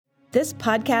This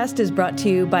podcast is brought to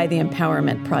you by the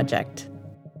Empowerment Project.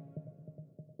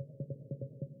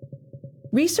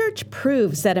 Research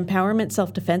proves that empowerment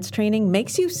self-defense training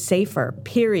makes you safer,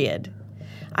 period.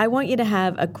 I want you to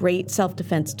have a great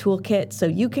self-defense toolkit so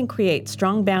you can create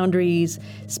strong boundaries,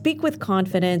 speak with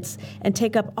confidence, and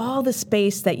take up all the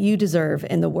space that you deserve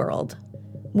in the world.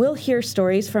 We'll hear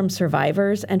stories from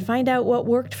survivors and find out what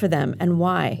worked for them and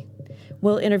why.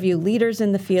 We'll interview leaders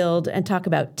in the field and talk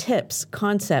about tips,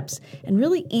 concepts, and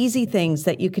really easy things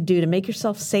that you could do to make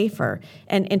yourself safer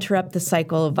and interrupt the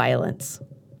cycle of violence.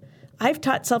 I've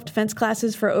taught self-defense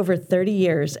classes for over 30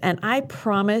 years, and I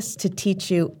promise to teach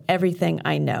you everything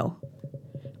I know.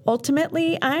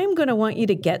 Ultimately, I'm going to want you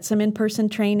to get some in-person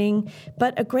training,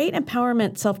 but a great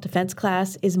empowerment self-defense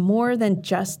class is more than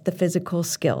just the physical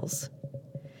skills.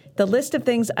 The list of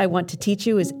things I want to teach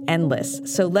you is endless,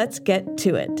 so let's get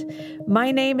to it. My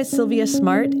name is Sylvia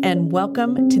Smart, and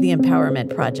welcome to the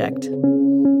Empowerment Project.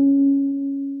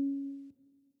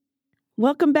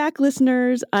 Welcome back,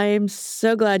 listeners. I am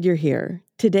so glad you're here.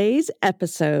 Today's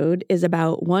episode is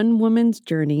about one woman's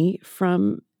journey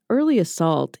from early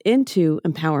assault into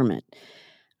empowerment.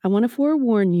 I want to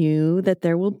forewarn you that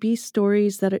there will be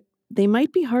stories that they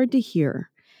might be hard to hear.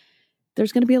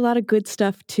 There's going to be a lot of good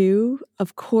stuff too.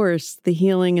 Of course, the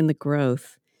healing and the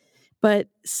growth. But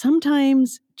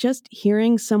sometimes just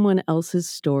hearing someone else's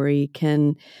story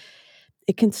can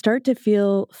start to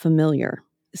feel familiar.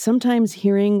 Sometimes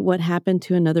hearing what happened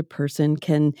to another person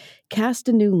can cast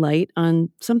a new light on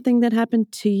something that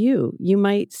happened to you. You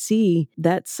might see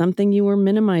that something you were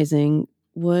minimizing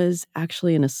was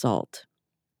actually an assault.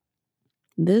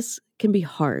 This can be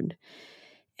hard,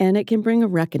 and it can bring a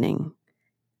reckoning.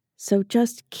 So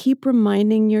just keep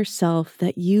reminding yourself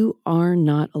that you are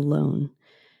not alone.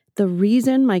 The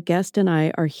reason my guest and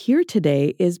I are here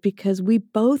today is because we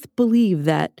both believe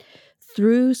that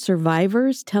through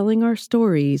survivors telling our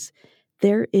stories,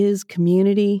 there is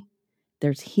community,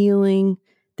 there's healing,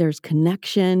 there's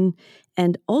connection,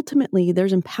 and ultimately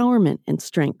there's empowerment and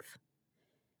strength.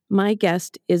 My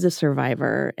guest is a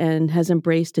survivor and has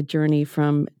embraced a journey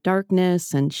from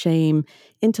darkness and shame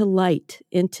into light,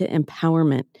 into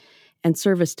empowerment and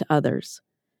service to others.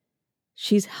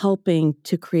 She's helping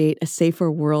to create a safer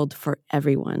world for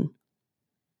everyone.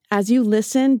 As you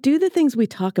listen, do the things we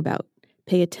talk about.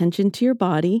 Pay attention to your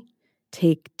body,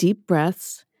 take deep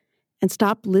breaths, and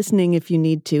stop listening if you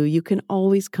need to. You can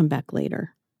always come back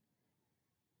later.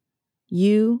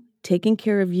 You taking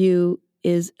care of you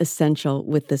is essential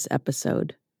with this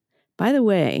episode. By the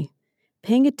way,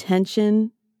 paying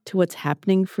attention to what's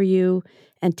happening for you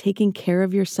and taking care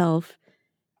of yourself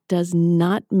does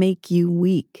not make you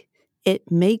weak. It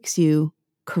makes you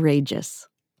courageous.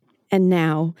 And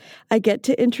now I get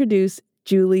to introduce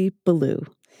Julie Ballou.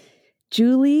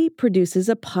 Julie produces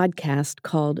a podcast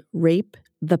called Rape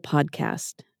the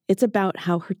Podcast. It's about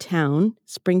how her town,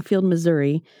 Springfield,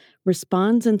 Missouri,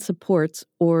 responds and supports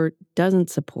or doesn't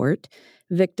support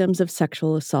victims of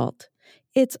sexual assault.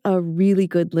 It's a really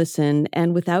good listen,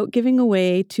 and without giving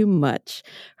away too much,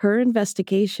 her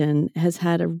investigation has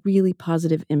had a really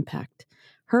positive impact.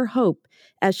 Her hope,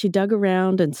 as she dug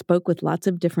around and spoke with lots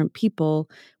of different people,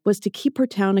 was to keep her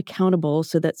town accountable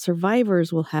so that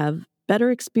survivors will have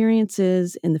better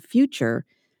experiences in the future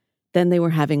than they were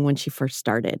having when she first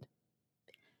started.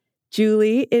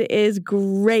 Julie, it is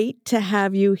great to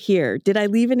have you here. Did I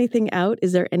leave anything out?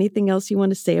 Is there anything else you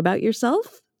want to say about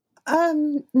yourself?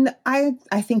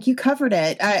 I think you covered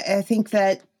it. I think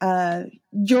that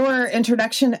your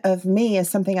introduction of me is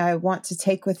something I want to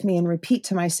take with me and repeat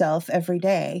to myself every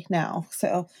day now.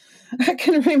 So I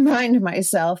can remind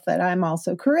myself that I'm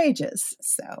also courageous.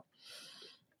 So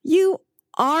you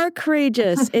are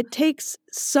courageous. It takes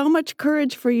so much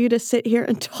courage for you to sit here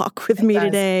and talk with me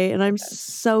today. And I'm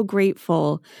so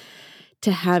grateful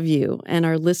to have you. And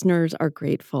our listeners are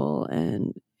grateful.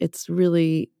 And it's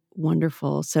really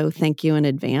wonderful. So thank you in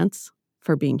advance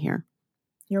for being here.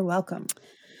 You're welcome.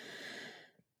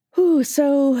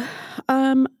 So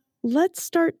let's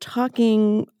start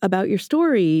talking about your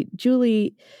story.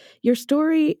 Julie, your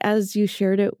story, as you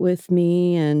shared it with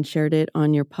me and shared it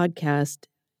on your podcast,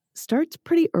 starts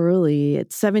pretty early.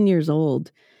 It's 7 years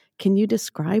old. Can you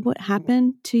describe what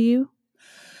happened to you?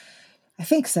 I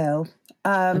think so.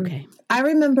 Okay. I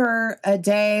remember a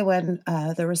day when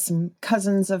there were some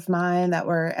cousins of mine that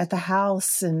were at the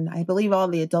house, and I believe all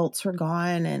the adults were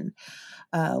gone. And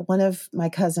one of my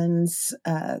cousins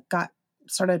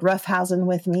started roughhousing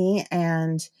with me,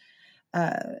 and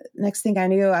next thing I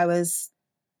knew, I was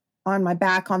on my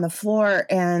back on the floor,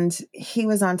 and he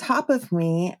was on top of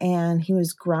me, and he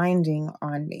was grinding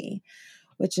on me,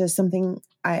 which is something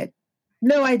I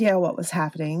no idea what was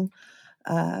happening.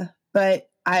 But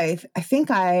I think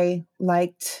I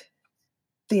liked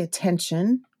the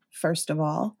attention, first of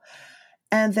all.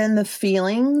 And then the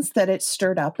feelings that it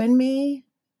stirred up in me,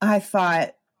 I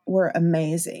thought were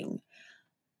amazing.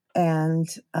 And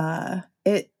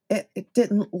it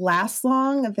didn't last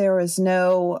long. There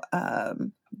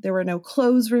were no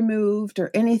clothes removed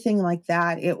or anything like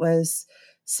that. It was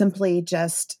simply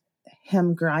just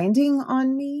him grinding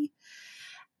on me.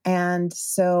 And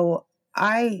so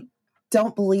I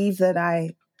don't believe that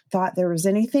I thought there was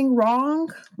anything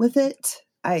wrong with it.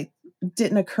 It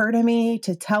didn't occur to me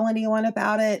to tell anyone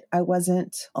about it. I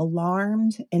wasn't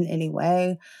alarmed in any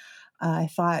way. I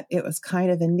thought it was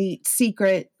kind of a neat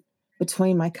secret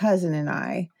between my cousin and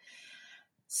I.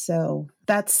 So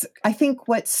that's, I think,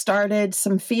 what started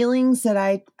some feelings that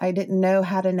I didn't know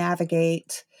how to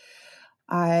navigate.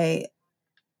 I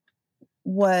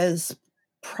was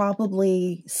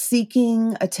probably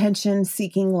seeking attention,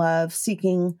 seeking love,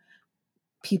 seeking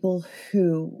people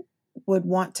who would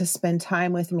want to spend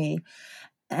time with me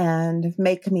and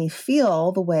make me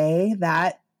feel the way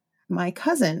that my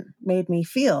cousin made me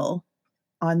feel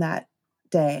on that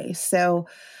day. So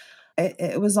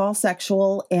it was all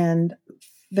sexual, and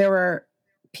there were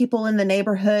people in the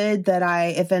neighborhood that I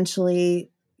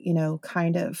eventually,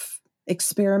 kind of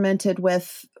experimented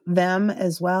with them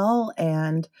as well.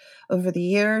 And over the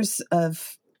years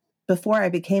of before I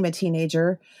became a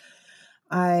teenager,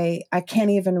 I can't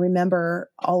even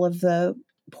remember all of the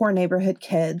poor neighborhood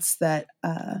kids that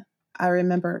I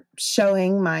remember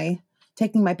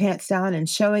taking my pants down and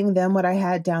showing them what I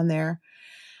had down there,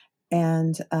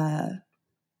 and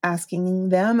asking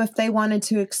them if they wanted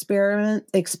to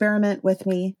experiment with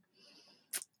me.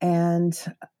 And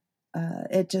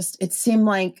it seemed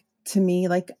like to me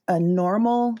like a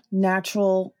normal,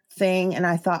 natural thing. And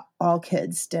I thought all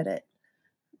kids did it.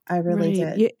 I really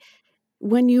Right. did.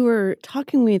 When you were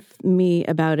talking with me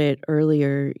about it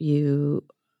earlier,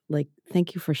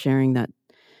 thank you for sharing that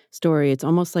story. It's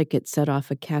almost like it set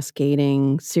off a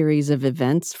cascading series of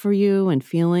events for you and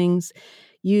feelings.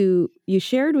 You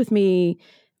shared with me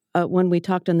when we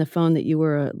talked on the phone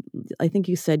that I think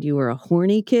you said you were a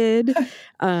horny kid,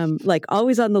 like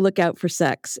always on the lookout for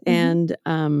sex. Mm-hmm.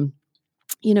 And,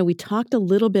 we talked a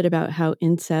little bit about how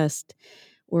incest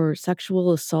or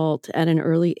sexual assault at an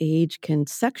early age can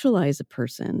sexualize a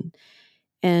person.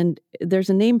 And there's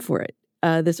a name for it.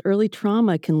 This early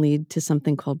trauma can lead to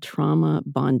something called trauma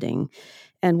bonding.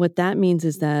 And what that means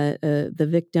is that the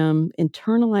victim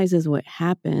internalizes what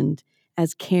happened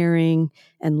as caring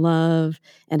and love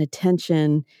and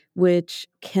attention, which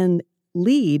can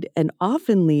lead and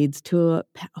often leads to a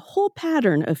whole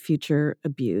pattern of future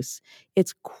abuse.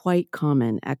 It's quite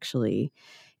common, actually.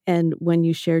 And when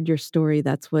you shared your story,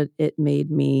 that's what it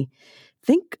made me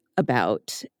think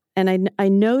about. And I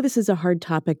know this is a hard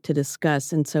topic to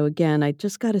discuss. And so, again, I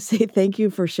just got to say thank you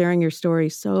for sharing your story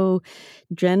so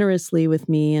generously with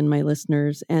me and my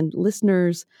listeners. And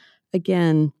listeners,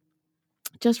 again,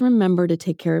 just remember to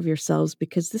take care of yourselves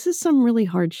because this is some really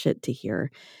hard shit to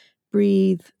hear.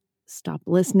 Breathe, stop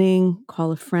listening,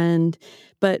 call a friend.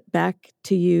 But back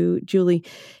to you, Julie.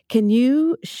 Can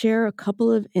you share a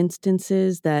couple of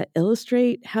instances that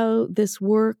illustrate how this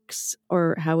works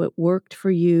or how it worked for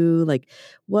you? Like,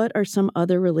 what are some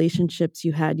other relationships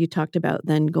you had? You talked about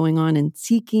then going on and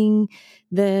seeking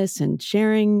this and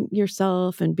sharing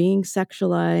yourself and being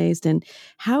sexualized and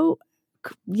how,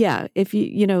 yeah, if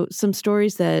some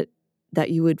stories that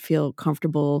you would feel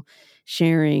comfortable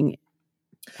sharing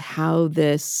how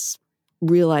this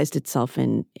realized itself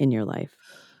in your life.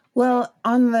 Well,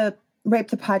 on the Rape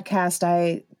the Podcast,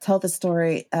 I tell the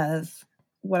story of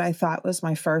what I thought was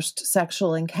my first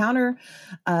sexual encounter.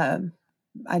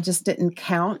 I just didn't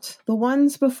count the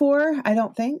ones before, I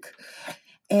don't think.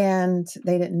 And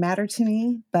they didn't matter to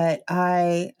me. But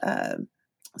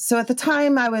so at the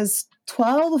time I was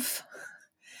 12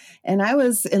 and I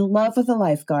was in love with a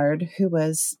lifeguard who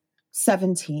was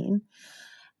 17.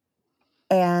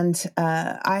 And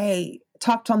I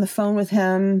talked on the phone with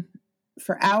him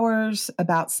for hours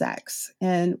about sex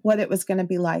and what it was going to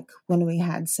be like when we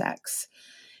had sex.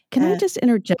 Can I just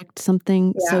interject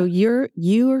something? Yeah. So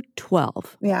you're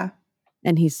 12. Yeah.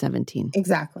 And he's 17.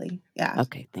 Exactly. Yeah.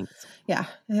 Okay, thanks. Yeah.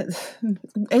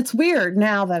 It's weird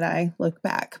now that I look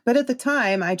back. But at the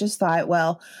time, I just thought,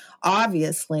 well,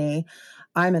 obviously,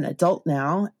 I'm an adult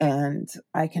now and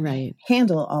I can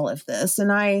handle all of this.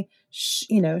 And I,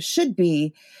 should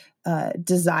be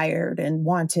desired and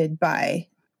wanted by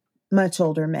much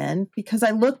older men because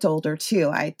I looked older too.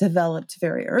 I developed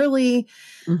very early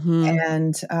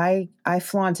and I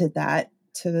flaunted that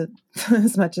to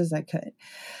as much as I could.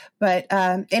 But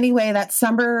anyway, that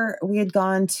summer we had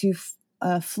gone to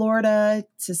Florida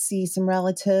to see some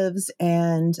relatives,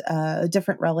 and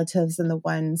different relatives than the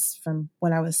ones from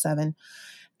when I was 7.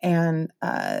 And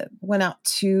went out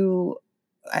to,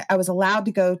 I was allowed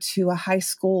to go to a high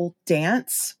school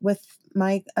dance with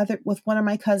one of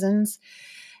my cousins,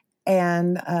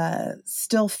 and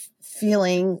still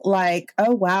feeling like,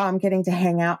 oh wow, I'm getting to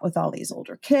hang out with all these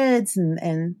older kids,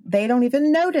 and they don't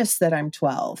even notice that I'm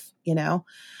 12.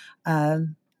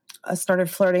 I started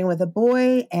flirting with a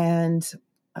boy, and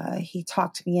he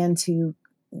talked me into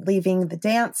leaving the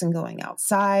dance and going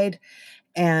outside,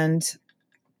 and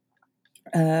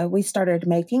we started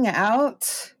making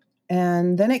out,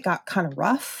 and then it got kind of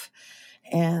rough,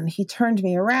 and he turned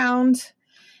me around,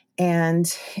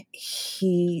 and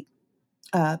he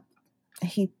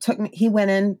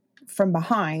went in from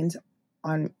behind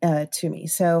on to me.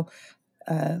 So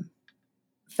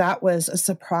that was a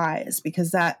surprise,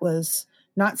 because that was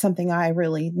not something I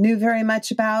really knew very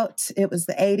much about. It was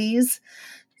the 80s.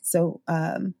 So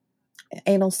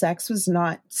anal sex was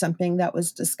not something that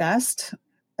was discussed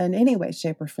in any way,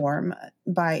 shape, or form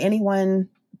by anyone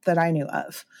that I knew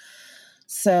of.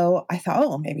 So I thought,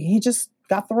 oh, maybe he just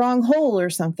got the wrong hole or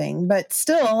something. But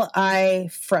still, I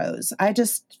froze. I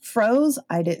just froze.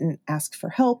 I didn't ask for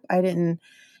help. I didn't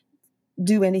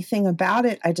do anything about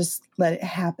it. I just let it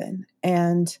happen.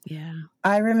 And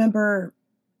I remember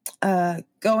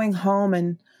going home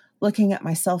and looking at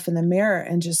myself in the mirror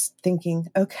and just thinking,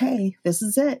 okay, this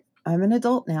is it. I'm an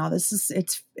adult now.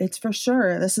 It's for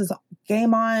sure. This is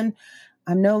game on.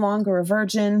 I'm no longer a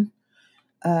virgin.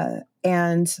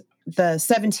 And the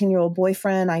 17-year-old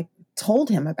boyfriend, I told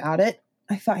him about it.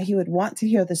 I thought he would want to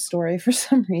hear the story for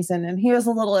some reason. And he was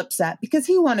a little upset because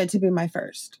he wanted to be my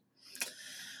first.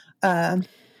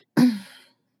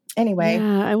 Anyway.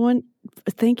 Yeah,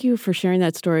 thank you for sharing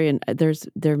that story. And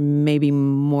there may be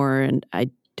more, and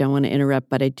I don't want to interrupt,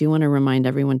 but I do want to remind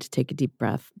everyone to take a deep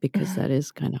breath, because that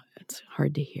is it's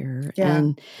hard to hear.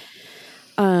 Yeah.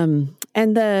 And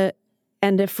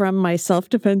from my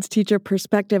self-defense teacher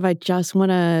perspective, I just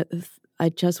want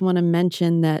to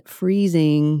mention that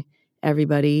freezing,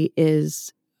 everybody,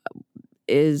 is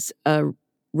a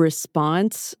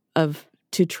response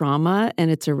to trauma, and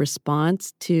it's a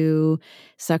response to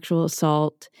sexual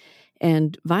assault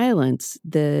and violence.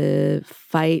 The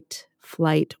fight,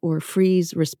 flight, or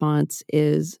freeze response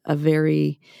is a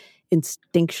very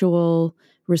instinctual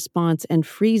response, and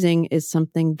freezing is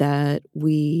something that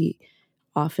we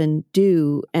often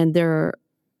do, and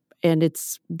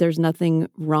there's nothing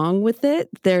wrong with it.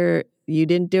 You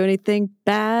didn't do anything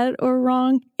bad or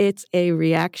wrong. It's a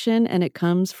reaction, and it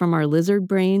comes from our lizard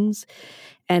brains,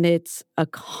 and it's a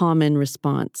common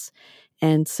response.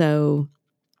 And so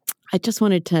I just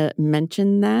wanted to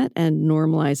mention that and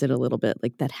normalize it a little bit.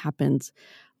 Like, that happens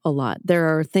a lot.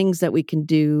 There are things that we can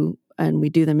do, and we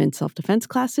do them in self-defense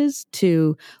classes,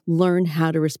 to learn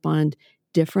how to respond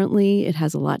differently. It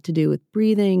has a lot to do with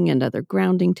breathing and other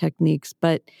grounding techniques.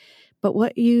 But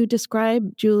what you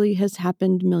described, Julie, has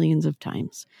happened millions of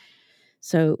times.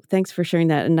 So thanks for sharing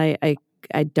that. And I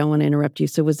don't want to interrupt you.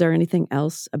 So was there anything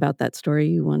else about that story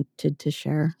you wanted to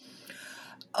share?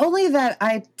 Only that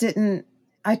I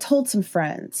told some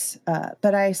friends,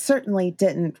 but I certainly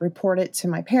didn't report it to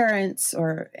my parents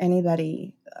or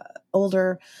anybody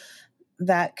older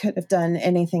that could have done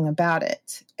anything about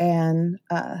it. And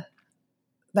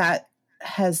that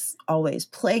has always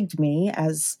plagued me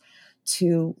as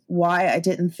to why I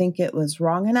didn't think it was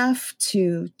wrong enough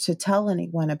to tell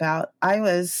anyone about.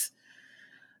 Was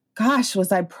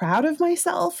I proud of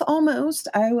myself almost.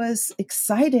 I was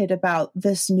excited about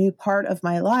this new part of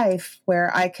my life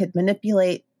where I could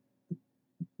manipulate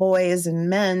boys and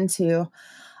men to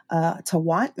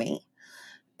want me.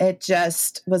 It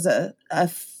just was a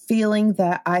feeling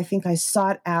that I think I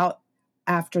sought out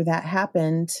after that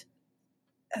happened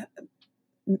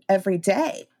every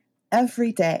day.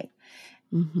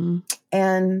 Mm-hmm.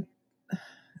 And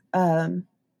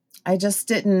I just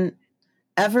didn't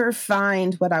ever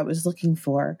find what I was looking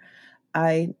for.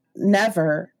 I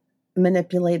never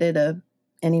manipulated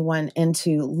anyone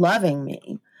into loving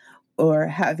me or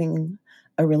having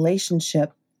a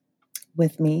relationship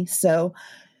with me. So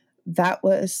that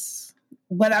was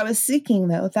what I was seeking,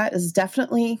 though. That is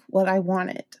definitely what I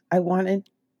wanted. I wanted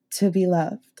to be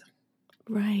loved.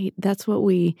 Right. That's what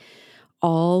we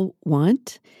all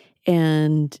want.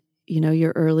 And,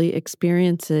 your early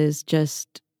experiences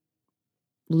just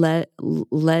led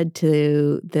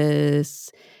to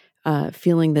this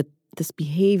feeling, that this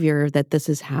behavior, that this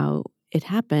is how it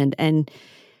happened. And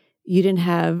you didn't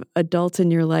have adults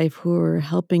in your life who were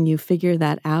helping you figure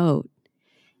that out.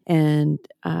 And,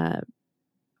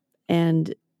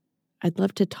 and I'd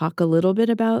love to talk a little bit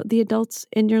about the adults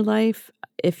in your life,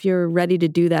 if you're ready to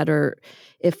do that, or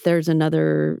if there's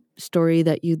another story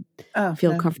that you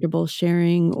feel No. comfortable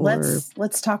sharing. Or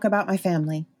let's talk about my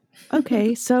family.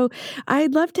 Okay, so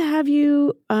I'd love to have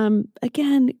you,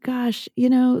 again, gosh,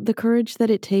 the courage that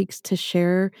it takes to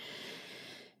share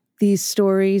these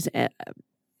stories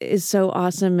is so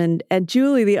awesome. And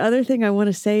Julie, the other thing I want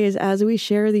to say is, as we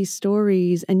share these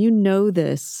stories, and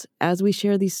this, as we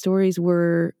share these stories,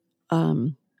 we're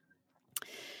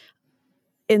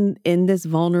in this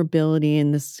vulnerability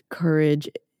and this courage,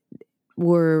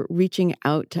 we're reaching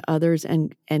out to others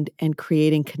and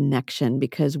creating connection,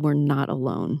 because we're not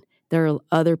alone. There are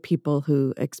other people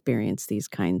who experience these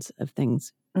kinds of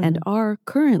things and are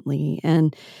currently.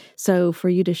 And so for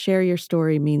you to share your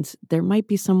story means there might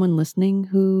be someone listening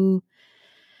who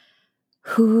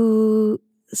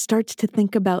starts to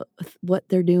think about what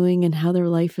they're doing and how their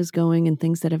life is going and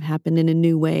things that have happened in a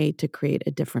new way to create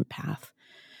a different path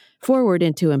forward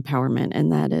into empowerment.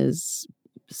 And that is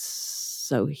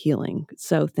so healing.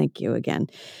 So thank you again.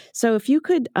 So if you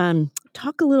could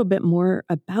talk a little bit more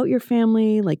about your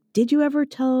family, like, did you ever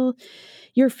tell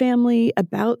your family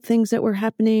about things that were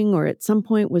happening? Or at some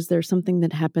point, was there something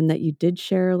that happened that you did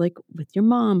share, like with your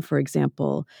mom, for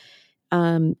example?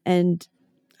 And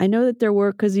I know that there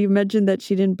were, because you mentioned that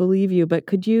she didn't believe you, but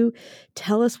could you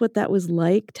tell us what that was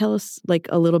like? Tell us like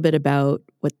a little bit about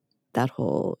what that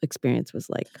whole experience was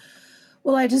like.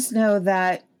 Well, I just know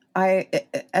that I,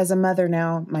 as a mother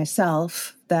now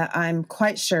myself, that I'm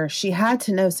quite sure she had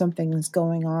to know something was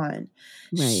going on.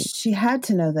 Right. She had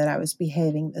to know that I was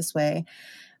behaving this way.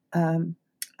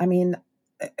 I mean,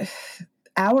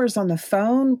 hours on the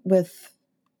phone with,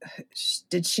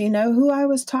 did she know who I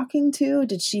was talking to?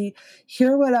 Did she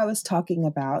hear what I was talking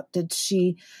about? Did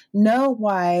she know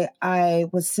why I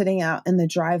was sitting out in the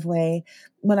driveway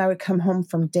when I would come home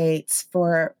from dates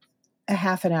for a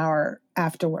half an hour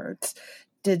afterwards?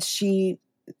 Did she,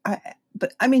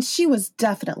 but I mean, she was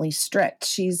definitely strict.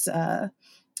 She's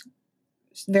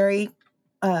very,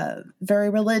 very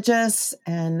religious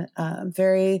and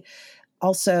very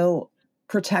also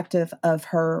protective of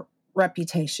her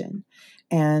reputation.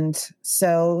 And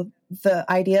so the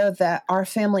idea that our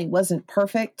family wasn't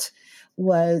perfect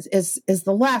is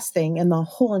the last thing in the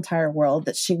whole entire world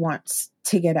that she wants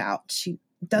to get out. She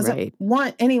doesn't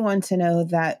want anyone to know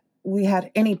that we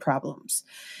had any problems.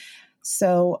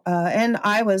 So, and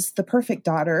I was the perfect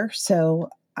daughter. So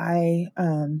I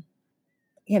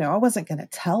wasn't going to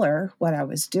tell her what I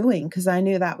was doing, because I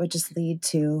knew that would just lead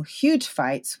to huge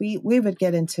fights. We would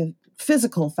get into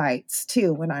physical fights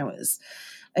too when I was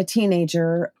a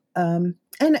teenager. And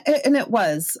it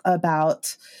was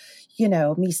about,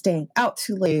 me staying out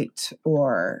too late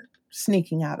or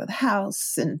sneaking out of the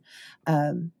house. And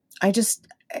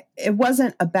it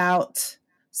wasn't about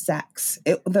sex.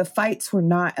 The fights were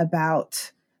not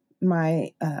about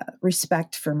my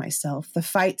respect for myself. The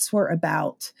fights were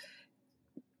about,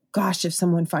 gosh, if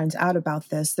someone finds out about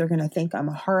this, they're going to think I'm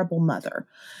a horrible mother.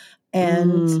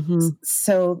 And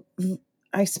so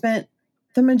I spent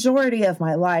the majority of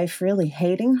my life really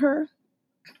hating her,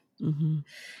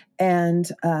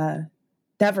 and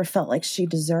never felt like she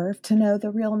deserved to know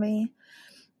the real me.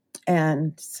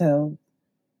 And so,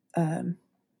 and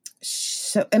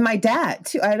my dad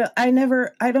too,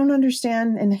 I don't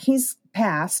understand, and he's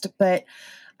passed, but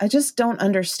I just don't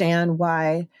understand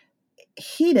why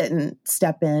he didn't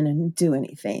step in and do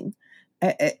anything.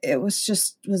 It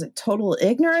was it total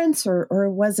ignorance, or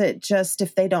was it just,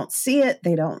 if they don't see it,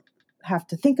 they don't have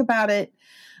to think about it?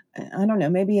 I don't know,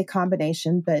 maybe a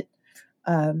combination, but,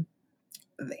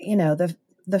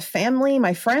 the family,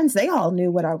 my friends, they all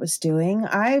knew what I was doing.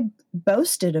 I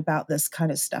boasted about this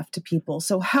kind of stuff to people.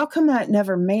 So how come that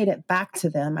never made it back to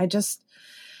them? I just,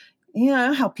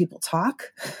 how people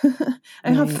talk.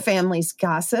 I how families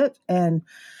gossip, and,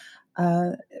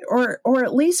 or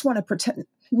at least want to protect.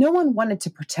 No one wanted to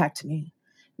protect me.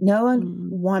 No one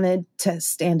wanted to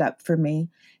stand up for me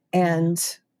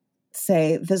and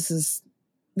say, this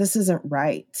isn't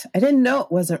right. I didn't know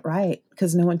it wasn't right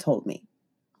because no one told me.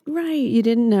 Right. You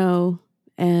didn't know,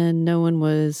 and no one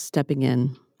was stepping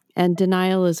in. And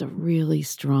denial is a really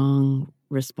strong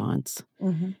response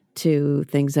to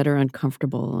things that are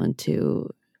uncomfortable, and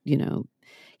to,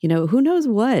 who knows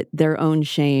what, their own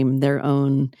shame, their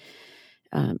own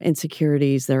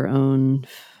insecurities, their own,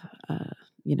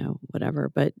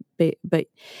 whatever. But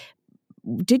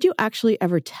did you actually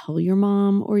ever tell your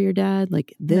mom or your dad,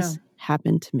 like, this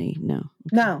happened to me? No. Okay.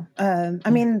 No. I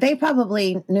mean, they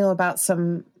probably knew about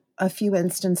a few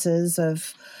instances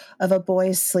of a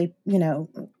boy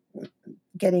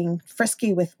getting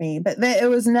frisky with me, but it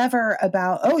was never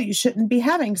about, oh, you shouldn't be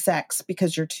having sex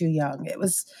because you're too young.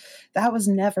 That was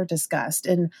never discussed.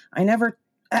 And I never,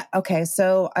 okay.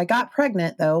 So I got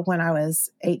pregnant though, when I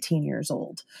was 18 years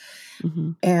old.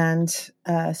 Mm-hmm. And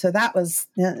so that was,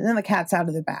 then the cat's out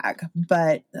of the bag,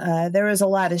 but there was a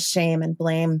lot of shame and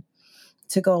blame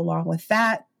to go along with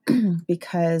that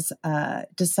because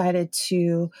decided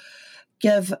to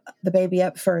give the baby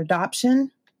up for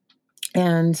adoption.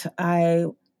 And I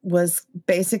was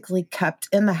basically kept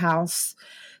in the house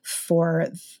for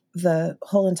the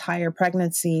whole entire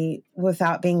pregnancy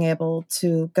without being able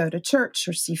to go to church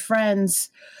or see friends.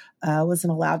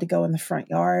 Wasn't allowed to go in the front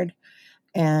yard.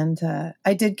 And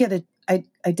I did get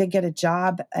a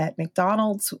job at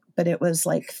McDonald's, but it was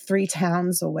like 3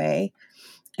 towns away.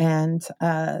 And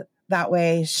that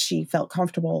way she felt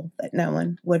comfortable that no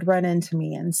one would run into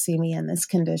me and see me in this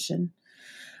condition.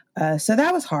 So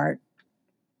that was hard.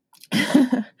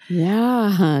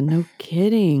 Yeah, no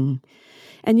kidding.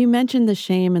 And you mentioned the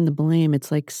shame and the blame.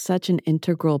 It's like such an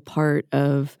integral part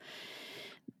of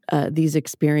these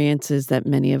experiences that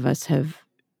many of us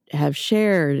have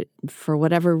shared for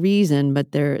whatever reason,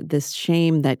 but they're this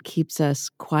shame that keeps us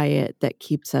quiet, that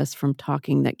keeps us from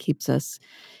talking, that keeps us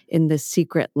in this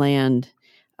secret land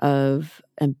of,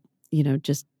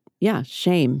 just,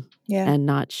 shame and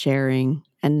not sharing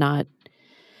and not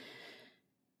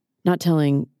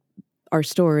telling our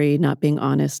story, not being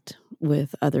honest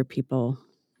with other people.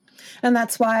 And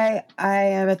that's why I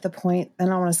am at the point, and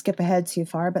I don't want to skip ahead too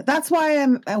far, but that's why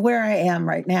I'm where I am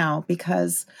right now,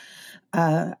 because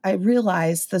I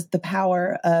realize the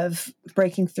power of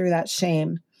breaking through that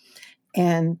shame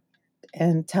and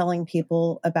telling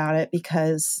people about it,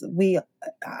 because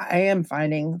I am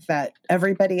finding that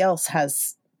everybody else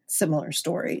has similar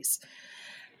stories.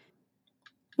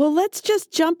 Well, let's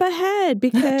just jump ahead,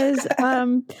 because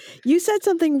you said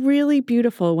something really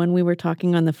beautiful when we were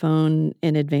talking on the phone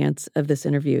in advance of this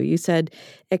interview. You said,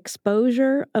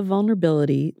 exposure of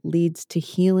vulnerability leads to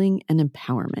healing and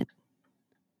empowerment.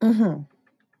 Mm-hmm.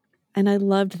 And I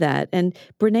loved that. And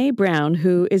Brene Brown,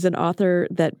 who is an author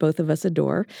that both of us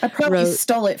adore, I probably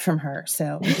stole it from her.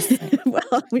 So,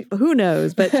 well, who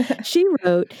knows? But she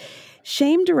wrote,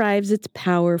 shame derives its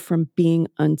power from being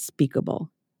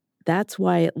unspeakable. That's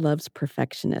why it loves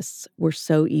perfectionists. We're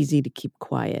so easy to keep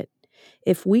quiet.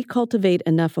 If we cultivate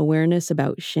enough awareness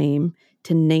about shame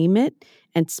to name it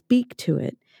and speak to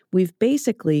it, we've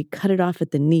basically cut it off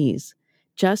at the knees.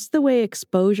 Just the way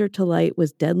exposure to light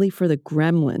was deadly for the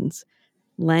gremlins,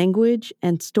 language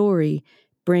and story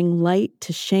bring light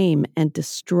to shame and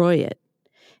destroy it.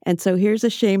 And so here's a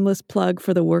shameless plug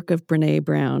for the work of Brene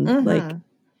Brown. Mm-hmm. Like,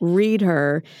 read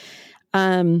her.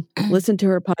 Listen to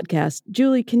her podcast.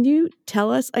 Julie, can you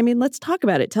tell us, let's talk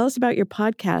about it. Tell us about your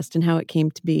podcast and how it came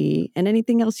to be and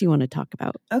anything else you want to talk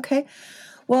about. Okay.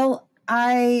 Well,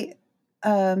 I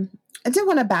did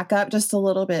want to back up just a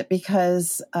little bit,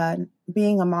 because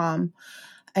being a mom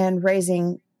and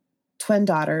raising twin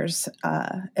daughters,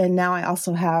 and now I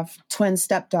also have twin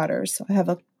stepdaughters. So I have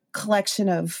a collection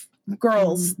of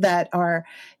girls that are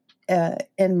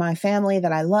in my family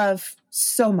that I love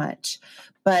so much.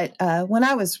 But when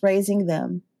I was raising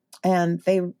them, and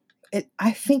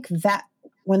I think that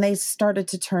when they started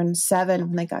to turn 7,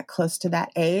 when they got close to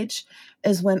that age,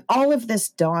 is when all of this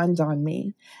dawned on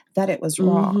me that it was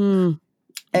wrong.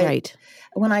 Mm-hmm. Right.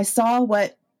 When I saw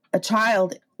what a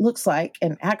child looks like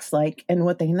and acts like and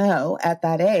what they know at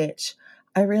that age,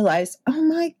 I realized, oh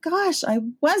my gosh, I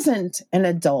wasn't an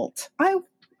adult. I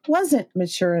wasn't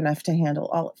mature enough to handle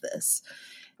all of this.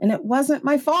 And it wasn't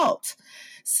my fault.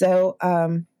 So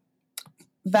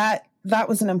that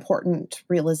was an important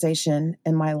realization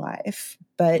in my life.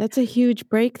 But that's a huge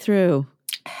breakthrough.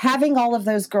 Having all of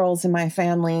those girls in my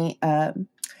family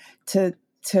to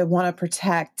want to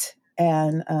protect,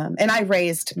 and I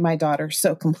raised my daughter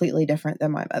so completely different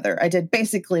than my mother. I did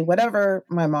basically whatever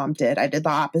my mom did. I did the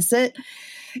opposite.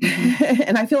 Mm-hmm.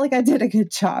 And I feel like I did a good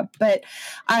job. But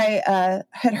I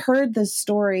had heard this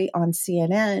story on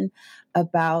CNN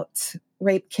about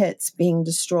rape kits being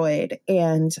destroyed,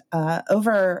 and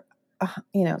over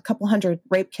a couple hundred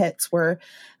rape kits were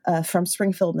from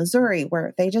Springfield, Missouri,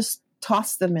 where they just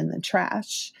tossed them in the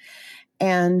trash.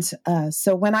 And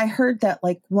so when I heard that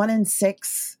like 1 in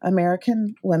 6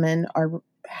 American women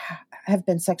have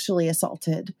been sexually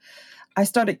assaulted, I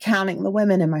started counting the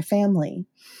women in my family.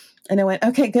 And I went,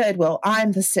 okay, good. Well,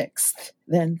 I'm the 6th.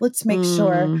 Then let's make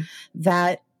sure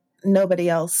that nobody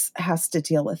else has to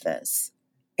deal with this.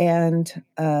 And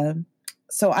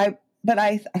so but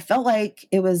I felt like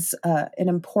it was an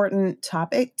important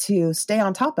topic to stay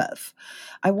on top of.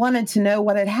 I wanted to know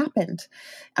what had happened.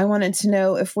 I wanted to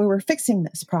know if we were fixing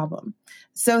this problem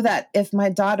so that if my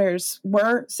daughters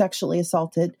were sexually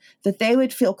assaulted, that they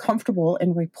would feel comfortable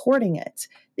in reporting it.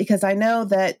 Because I know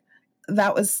that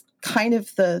was kind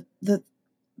of the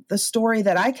story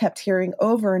that I kept hearing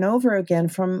over and over again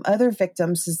from other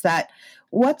victims, is that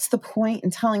what's the point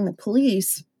in telling the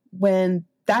police when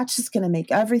that's just going to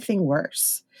make everything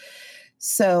worse?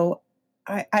 So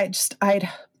I'd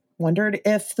wondered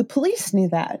if the police knew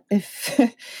that,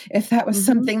 if that was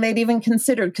something they'd even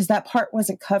considered, because that part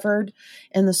wasn't covered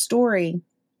in the story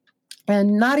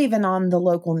and not even on the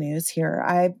local news here.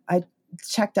 I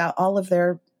checked out all of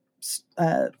their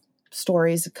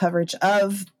stories, coverage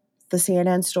of the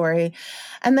CNN story,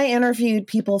 and they interviewed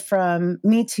people from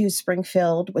Me Too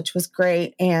Springfield, which was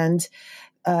great. And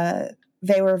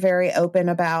they were very open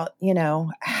about,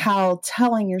 how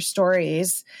telling your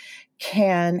stories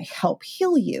can help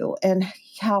heal you, and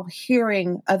how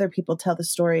hearing other people tell the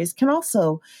stories can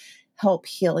also help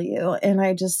heal you. And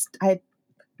I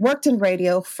worked in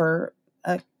radio for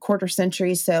a quarter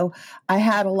century, so I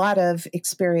had a lot of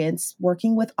experience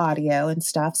working with audio and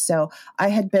stuff. So I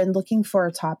had been looking for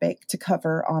a topic to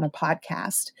cover on a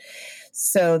podcast.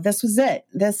 So this was it.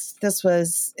 This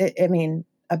was, I mean,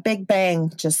 a big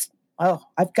bang, just, oh,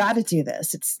 I've got to do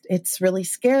this. It's really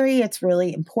scary. It's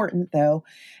really important though.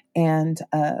 And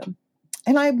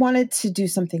I wanted to do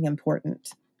something important.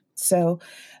 So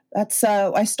that's,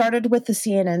 I started with the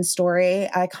CNN story.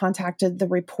 I contacted the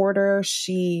reporter.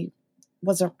 She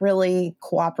wasn't really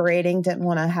cooperating, didn't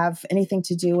want to have anything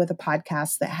to do with a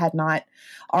podcast that had not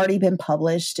already been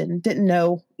published, and didn't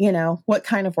know, what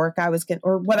kind of work I was going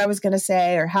or what I was going to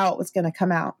say or how it was going to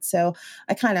come out. So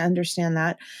I kind of understand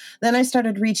that. Then I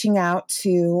started reaching out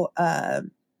to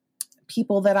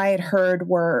people that I had heard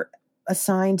were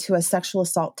assigned to a sexual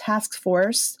assault task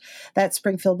force that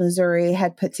Springfield, Missouri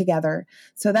had put together.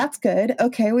 So that's good.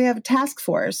 Okay, we have a task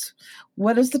force.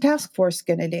 What is the task force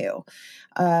going to do?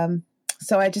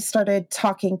 So I just started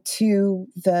talking to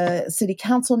the city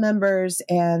council members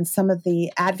and some of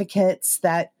the advocates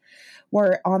that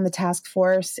were on the task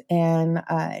force. And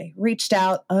I reached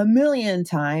out a million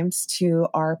times to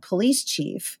our police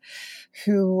chief,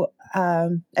 who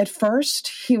at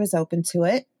first he was open to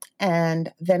it.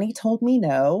 And then he told me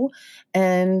no.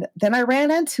 And then I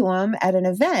ran into him at an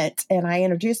event and I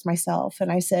introduced myself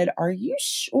and I said, "Are you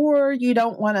sure you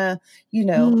don't want to,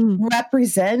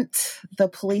 represent the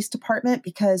police department?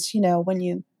 Because, he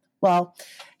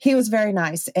was very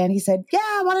nice. And he said,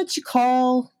 "Yeah, why don't you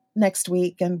call next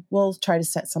week and we'll try to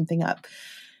set something up."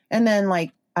 And then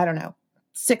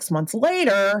 6 months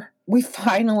later, we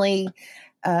finally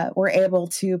were able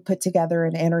to put together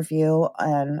an interview,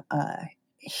 and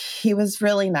he was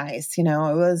really nice. It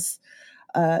was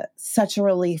such a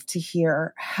relief to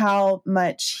hear how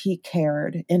much he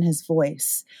cared in his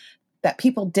voice, that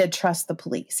people did trust the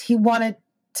police. He wanted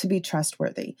to be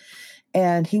trustworthy,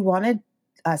 and he wanted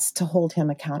us to hold him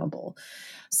accountable.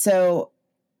 So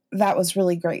that was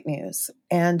really great news.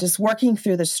 And just working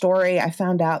through the story, I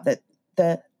found out that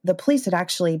the police had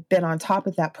actually been on top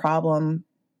of that problem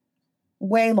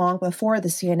way long before the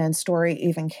CNN story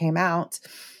even came out,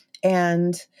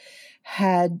 and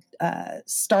had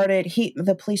started,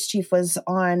 the police chief was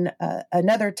on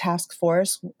another task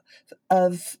force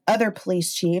of other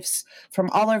police chiefs from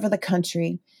all over the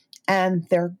country. And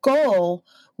their goal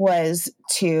was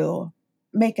to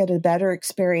make it a better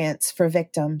experience for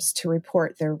victims to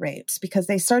report their rapes, because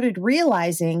they started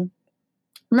realizing,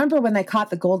 remember when they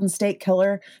caught the Golden State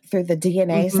Killer through the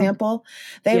DNA sample?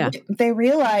 They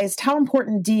realized how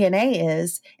important DNA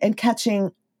is in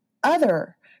catching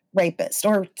other rapists,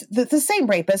 or the same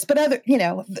rapist, but other,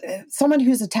 someone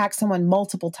who's attacked someone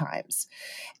multiple times.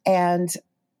 And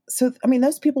so,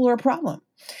 those people are a problem.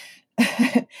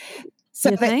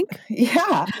 So you think?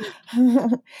 Yeah.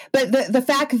 But the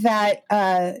fact that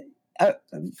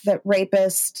that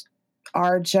rapists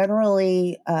are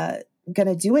generally going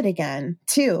to do it again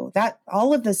too, that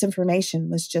all of this information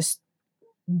was just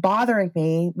bothering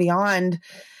me beyond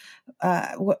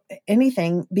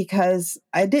anything, because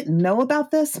I didn't know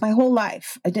about this my whole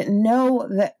life. I didn't know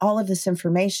that all of this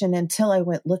information until I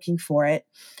went looking for it.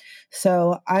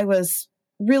 So I was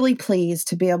really pleased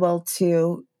to be able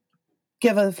to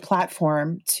give a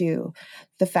platform to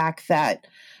the fact that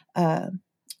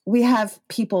we have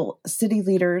people, city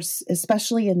leaders,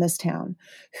 especially in this town,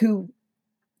 who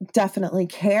definitely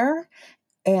care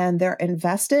and they're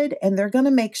invested, and they're going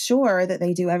to make sure that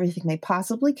they do everything they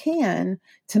possibly can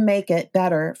to make it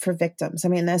better for victims. I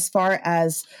mean, as far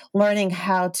as learning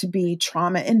how to be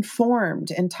trauma informed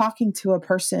and talking to a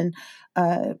person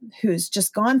who's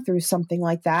just gone through something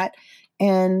like that,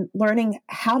 and learning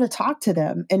how to talk to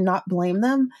them and not blame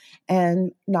them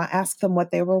and not ask them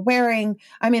what they were wearing.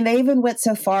 I mean, they even went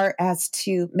so far as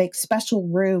to make special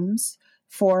rooms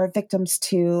for victims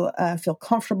to feel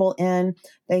comfortable in.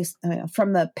 They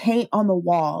from the paint on the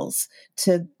walls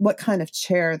to what kind of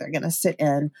chair they're going to sit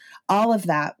in. All of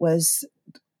that was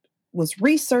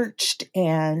researched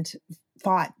and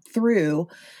thought through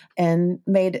and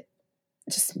made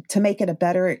just to make it a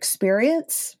better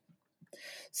experience.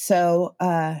 So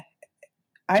I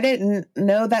didn't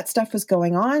know that stuff was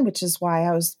going on, which is why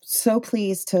I was so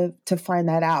pleased to find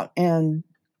that out and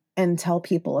tell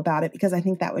people about it, because I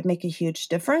think that would make a huge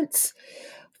difference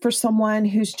for someone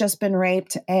who's just been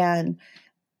raped and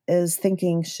is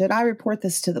thinking, should I report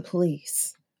this to the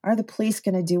police? Are the police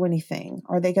going to do anything?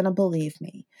 Are they going to believe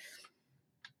me?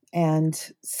 And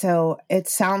so it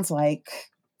sounds like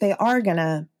they are going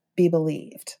to be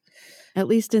believed. At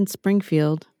least in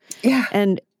Springfield. Yeah.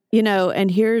 And,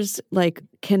 and here's like,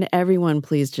 can everyone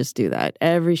please just do that?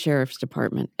 Every sheriff's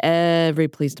department, every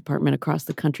police department across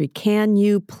the country, can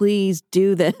you please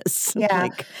do this? Yeah.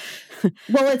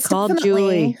 Well, it's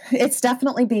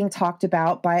definitely being talked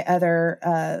about by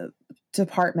other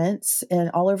departments and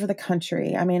all over the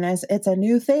country. I mean, it's a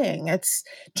new thing. It's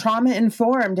trauma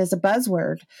informed is a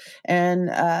buzzword, and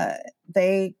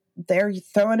they're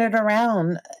throwing it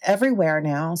around everywhere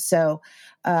now. So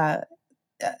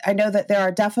I know that there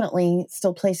are definitely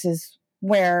still places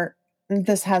where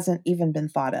this hasn't even been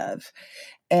thought of.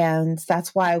 And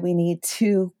that's why we need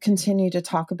to continue to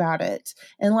talk about it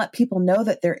and let people know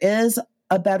that there is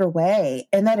a better way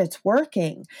and that it's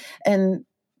working and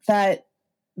that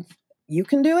you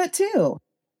can do it too.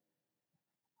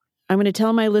 I'm going to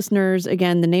tell my listeners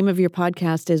again, the name of your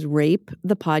podcast is Rape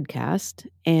the Podcast,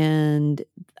 and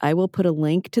I will put a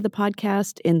link to the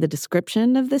podcast in the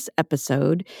description of this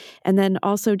episode. And then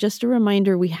also just a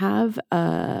reminder, we have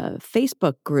a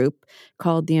Facebook group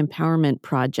called the Empowerment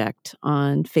Project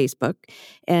on Facebook,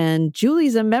 and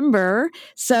Julie's a member.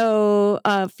 So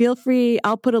feel free,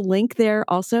 I'll put a link there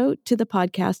also to the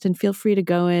podcast, and feel free to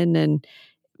go in, and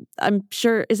I'm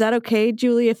sure, is that okay,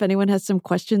 Julie, if anyone has some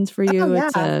questions for you? Oh,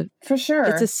 yeah, for sure.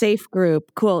 It's a safe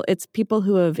group. Cool. It's people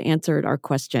who have answered our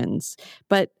questions.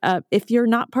 But if you're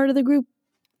not part of the group,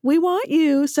 we want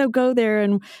you. So go there,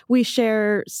 and we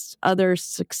share other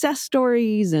success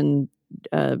stories and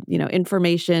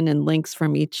information and links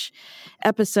from each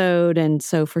episode. And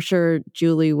so for sure,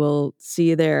 Julie will see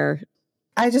you there.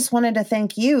 I just wanted to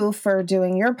thank you for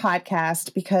doing your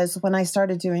podcast, because when I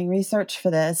started doing research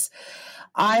for this,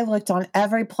 I looked on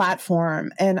every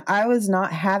platform and I was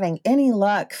not having any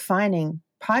luck finding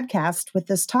podcasts with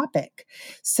this topic.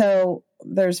 So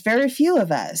there's very few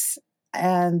of us,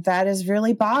 and that is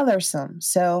really bothersome.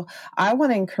 So I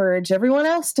want to encourage everyone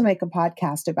else to make a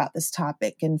podcast about this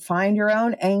topic and find your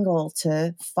own angle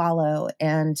to follow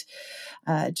and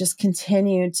just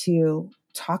continue to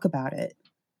talk about it.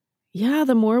 Yeah,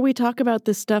 the more we talk about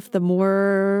this stuff, the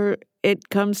more it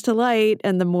comes to light,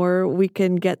 and the more we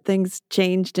can get things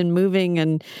changed and moving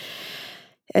and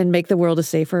make the world a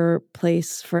safer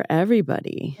place for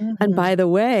everybody. Mm-hmm. And by the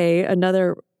way,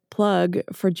 another plug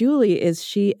for Julie is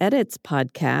she edits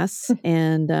podcasts,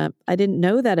 and I didn't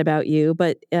know that about you,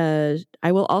 but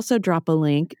I will also drop a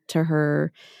link to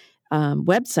her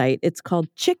website. It's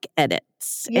called Chick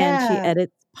Edits, and she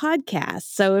edits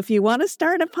podcasts. So if you want to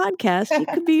start a podcast, you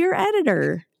could be your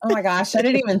editor. Oh my gosh, I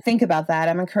didn't even think about that.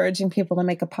 I'm encouraging people to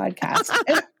make a podcast.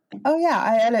 Oh yeah,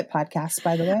 I edit podcasts,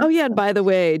 by the way. Oh yeah, and by the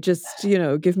way, just,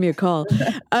 give me a call.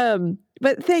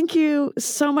 But thank you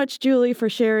so much, Julie, for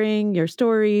sharing your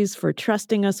stories, for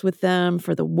trusting us with them,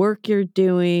 for the work you're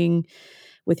doing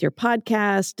with your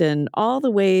podcast and all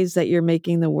the ways that you're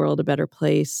making the world a better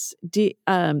place.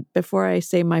 Before I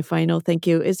say my final thank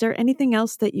you, is there anything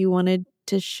else that you wanted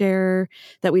to share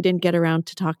that we didn't get around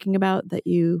to talking about that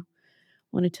you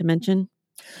wanted to mention?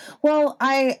 Well,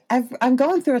 I'm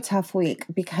going through a tough week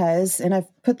because, and I've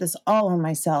put this all on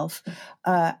myself.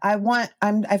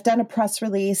 I've done a press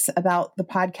release about the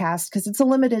podcast because it's a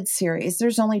limited series.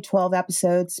 There's only 12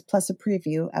 episodes plus a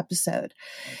preview episode.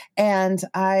 And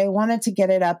I wanted to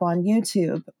get it up on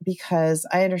YouTube because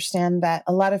I understand that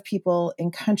a lot of people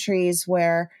in countries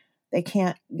where they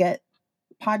can't get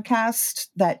podcasts,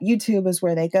 that YouTube is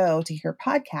where they go to hear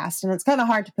podcasts. And it's kind of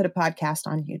hard to put a podcast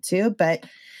on YouTube, but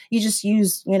you just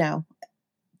use,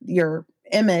 your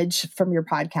image from your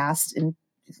podcast and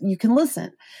you can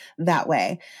listen that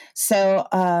way. So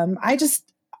I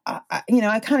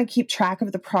kind of keep track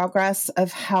of the progress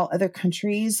of how other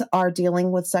countries are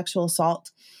dealing with sexual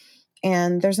assault.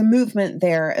 And there's a movement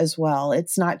there as well.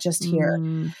 It's not just here.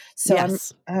 So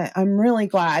yes. I'm really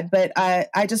glad, but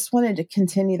I just wanted to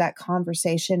continue that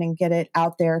conversation and get it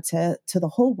out there to the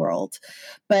whole world.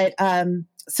 But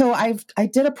so I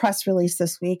did a press release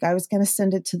this week. I was going to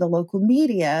send it to the local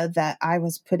media that I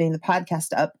was putting the podcast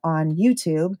up on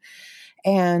YouTube.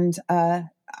 And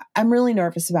I'm really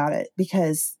nervous about it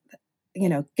because,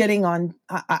 getting on,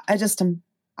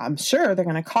 I'm sure they're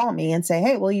going to call me and say,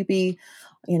 hey, will you be,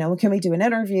 can we do an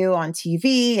interview on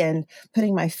TV, and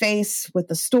putting my face with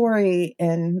the story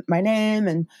and my name,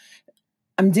 and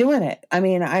I'm doing it. I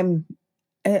mean,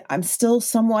 I'm still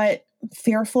somewhat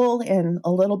fearful and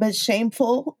a little bit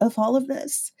shameful of all of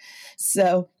this.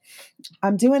 So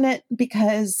I'm doing it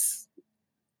because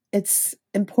it's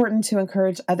important to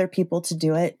encourage other people to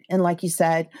do it. And like you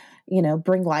said,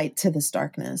 bring light to this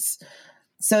darkness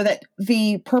so that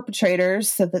the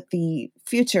perpetrators, so that the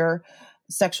future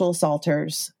sexual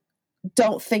assaulters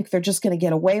don't think they're just going to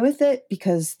get away with it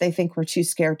because they think we're too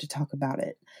scared to talk about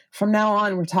it. From now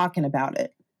on, we're talking about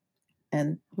it.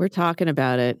 And we're talking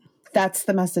about it. That's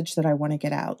the message that I want to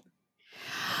get out.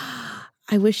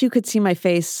 I wish you could see my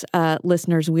face,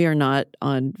 listeners. We are not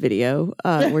on video.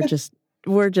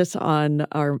 We're just on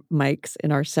our mics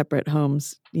in our separate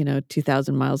homes,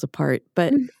 2,000 miles apart.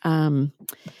 But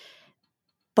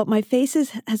my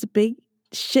face has a big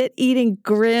shit-eating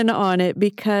grin on it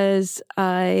because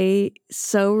I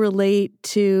so relate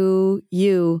to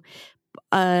you.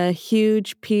 A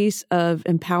huge piece of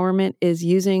empowerment is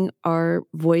using our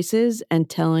voices and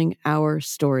telling our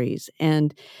stories.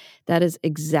 And that is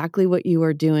exactly what you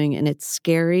are doing. And it's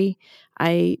scary.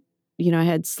 I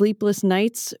had sleepless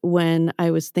nights when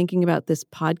I was thinking about this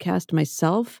podcast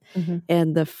myself. Mm-hmm.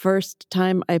 And the first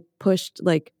time I pushed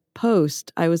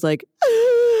post, I was like,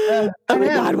 oh my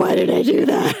God, why did I do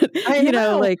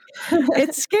that?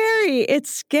 It's scary. It's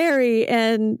scary.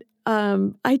 And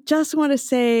I just want to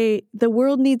say the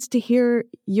world needs to hear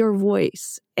your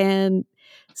voice. And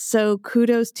so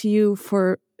kudos to you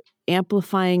for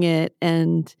amplifying it.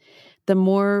 And the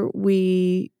more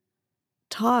we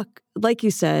talk, like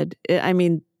you said, I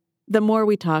mean, the more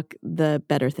we talk, the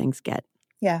better things get.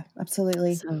 Yeah,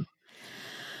 absolutely. So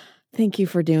thank you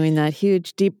for doing that.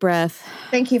 Huge, deep breath.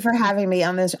 Thank you for having me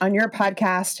on your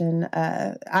podcast. And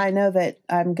I know that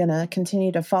I'm going to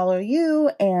continue to follow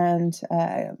you, and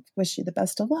wish you the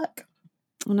best of luck.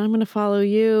 And I'm going to follow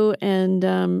you.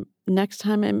 And next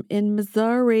time I'm in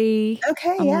Missouri,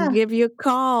 okay, I'm going to give you a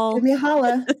call. Give me a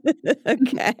holla.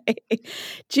 Okay.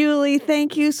 Julie,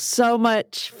 thank you so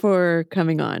much for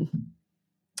coming on.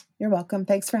 You're welcome.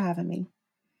 Thanks for having me.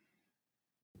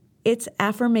 It's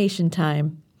affirmation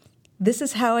time. This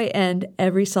is how I end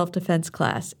every self-defense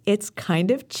class. It's kind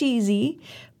of cheesy,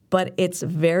 but it's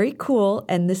very cool,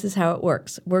 and this is how it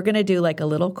works. We're going to do a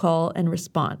little call and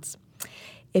response.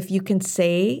 If you can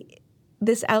say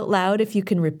this out loud, if you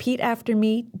can repeat after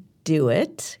me, do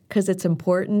it, because it's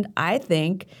important, I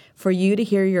think, for you to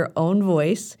hear your own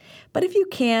voice. But if you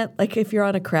can't, if you're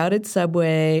on a crowded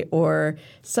subway or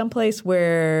someplace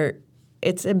where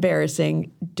it's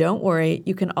embarrassing, don't worry.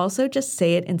 You can also just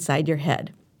say it inside your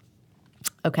head.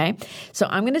 Okay, so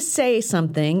I'm going to say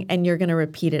something and you're going to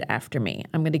repeat it after me.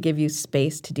 I'm going to give you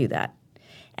space to do that.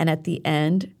 And at the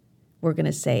end, we're going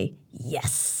to say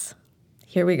yes.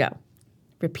 Here we go.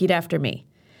 Repeat after me.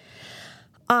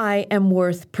 I am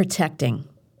worth protecting.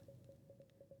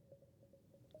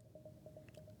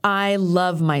 I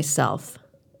love myself.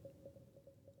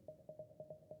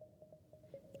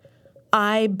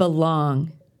 I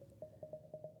belong.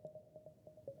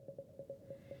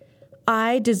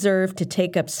 I deserve to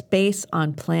take up space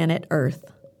on planet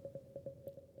Earth.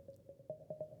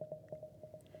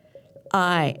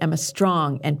 I am a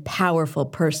strong and powerful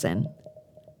person.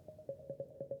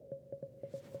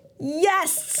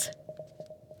 Yes!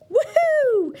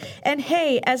 Woohoo! And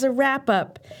hey, as a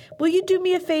wrap-up, will you do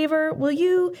me a favor? Will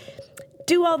you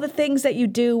do all the things that you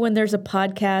do when there's a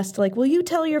podcast? Will you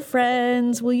tell your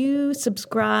friends? Will you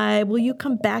subscribe? Will you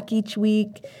come back each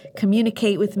week,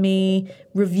 communicate with me,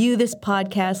 review this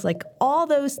podcast? All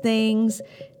those things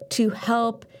to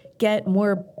help get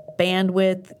more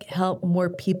bandwidth, help more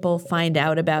people find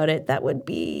out about it. That would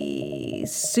be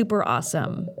super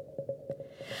awesome.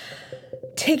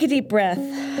 Take a deep breath.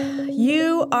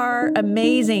 You are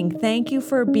amazing. Thank you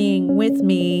for being with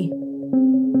me.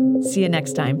 See you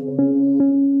next time.